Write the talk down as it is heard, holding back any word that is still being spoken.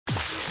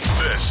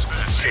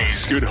This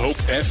is Good Hope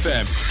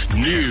FM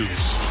News.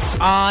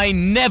 I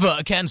never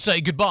can say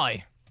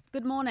goodbye.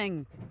 Good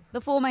morning. The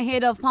former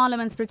head of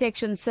Parliament's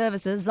Protection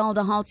Services,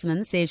 Zelda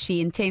Holtzman, says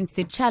she intends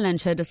to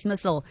challenge her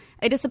dismissal.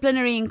 A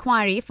disciplinary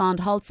inquiry found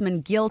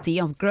Holtzman guilty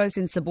of gross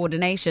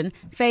insubordination,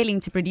 failing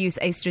to produce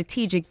a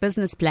strategic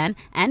business plan,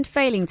 and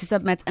failing to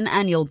submit an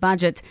annual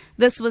budget.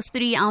 This was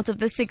 3 out of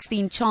the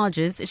 16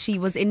 charges she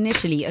was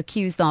initially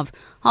accused of.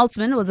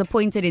 Holtzman was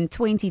appointed in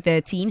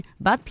 2013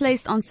 but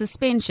placed on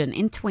suspension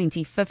in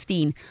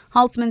 2015.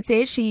 Holtzman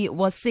says she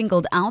was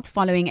singled out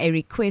following a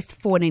request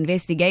for an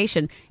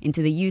investigation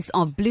into the use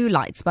of blue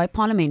lights by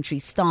parliamentary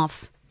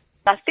staff.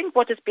 I think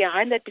what is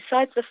behind that,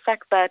 besides the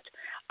fact that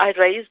I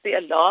raised the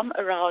alarm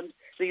around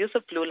the use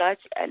of blue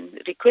lights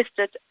and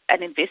requested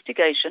an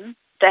investigation,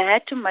 they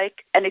had to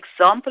make an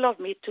example of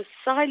me to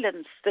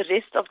silence the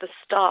rest of the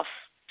staff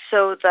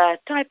so the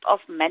type of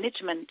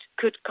management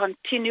could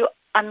continue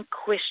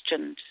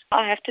unquestioned.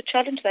 I have to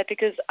challenge that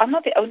because I'm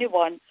not the only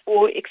one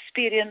who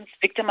experienced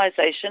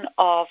victimization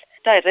of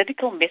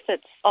tyrannical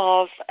methods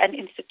of an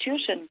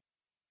institution.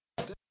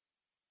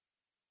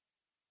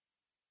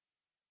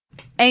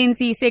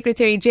 ANC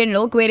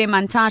Secretary-General Gwede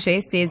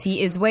Mantashe says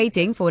he is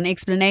waiting for an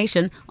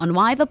explanation on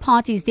why the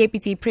party's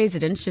deputy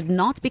president should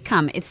not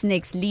become its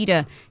next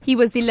leader. He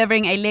was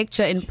delivering a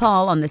lecture in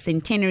Paarl on the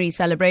centenary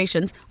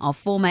celebrations of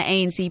former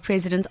ANC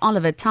President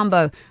Oliver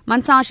Tambo.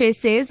 Mantashe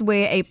says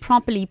where a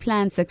properly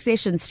planned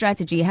succession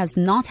strategy has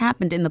not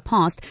happened in the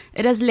past,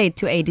 it has led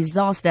to a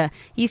disaster.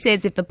 He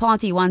says if the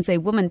party wants a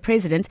woman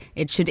president,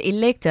 it should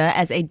elect her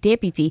as a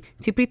deputy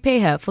to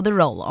prepare her for the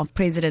role of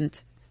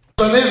president.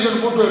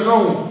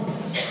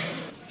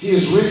 He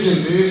is weak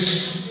in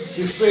this,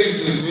 he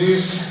failed in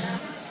this.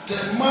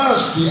 There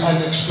must be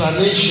an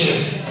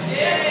explanation,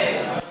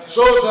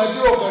 so that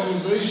the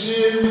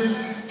organization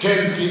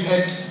can be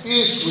at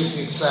peace with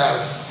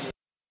itself.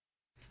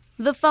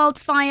 The veld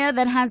fire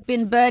that has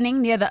been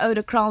burning near the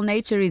Ouderkraal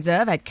Nature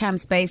Reserve at Camp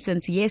Space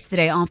since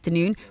yesterday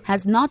afternoon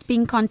has not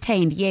been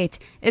contained yet.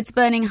 It's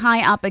burning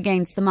high up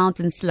against the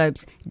mountain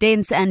slopes.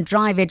 Dense and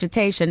dry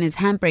vegetation is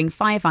hampering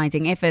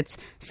firefighting efforts.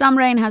 Some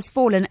rain has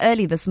fallen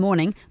early this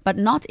morning, but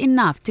not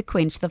enough to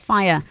quench the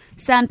fire.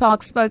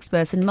 Sandpark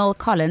spokesperson Mel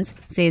Collins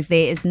says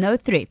there is no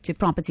threat to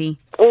property.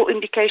 All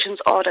indications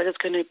are that it's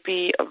going to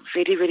be a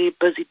very, very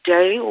busy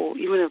day or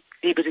even a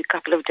very busy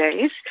couple of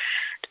days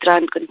to try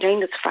and contain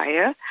this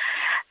fire.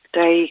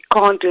 They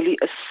can't really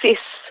assess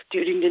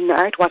during the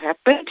night what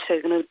happened, so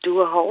they're going to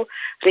do a whole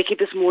recce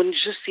this morning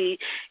to see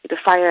if the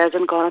fire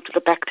hasn't gone up to the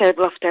back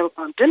table of Table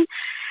Mountain.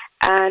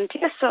 And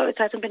yes, so it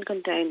hasn't been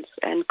contained,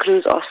 and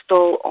crews are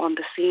still on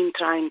the scene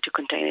trying to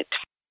contain it.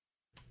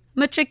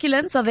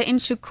 Matriculants of the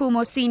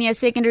Inshukumo Senior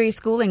Secondary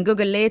School in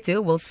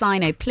Gugulethu will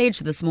sign a pledge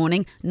this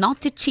morning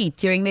not to cheat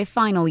during their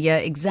final year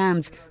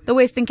exams. The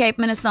Western Cape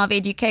Minister of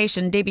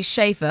Education, Debbie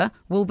Schaefer,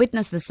 will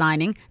witness the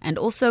signing and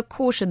also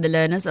caution the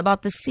learners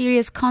about the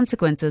serious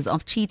consequences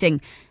of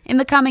cheating. In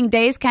the coming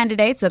days,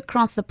 candidates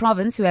across the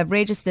province who have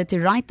registered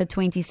to write the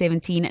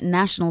 2017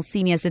 National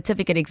Senior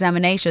Certificate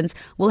Examinations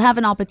will have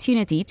an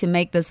opportunity to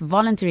make this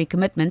voluntary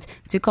commitment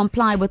to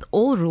comply with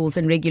all rules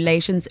and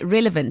regulations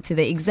relevant to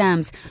the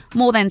exams.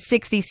 More than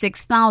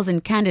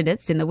 66,000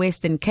 candidates in the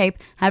Western Cape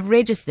have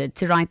registered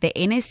to write the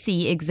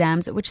NSC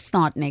exams, which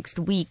start next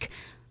week.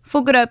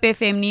 For Good Hope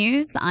FM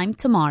News, I'm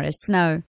Tamara Snow.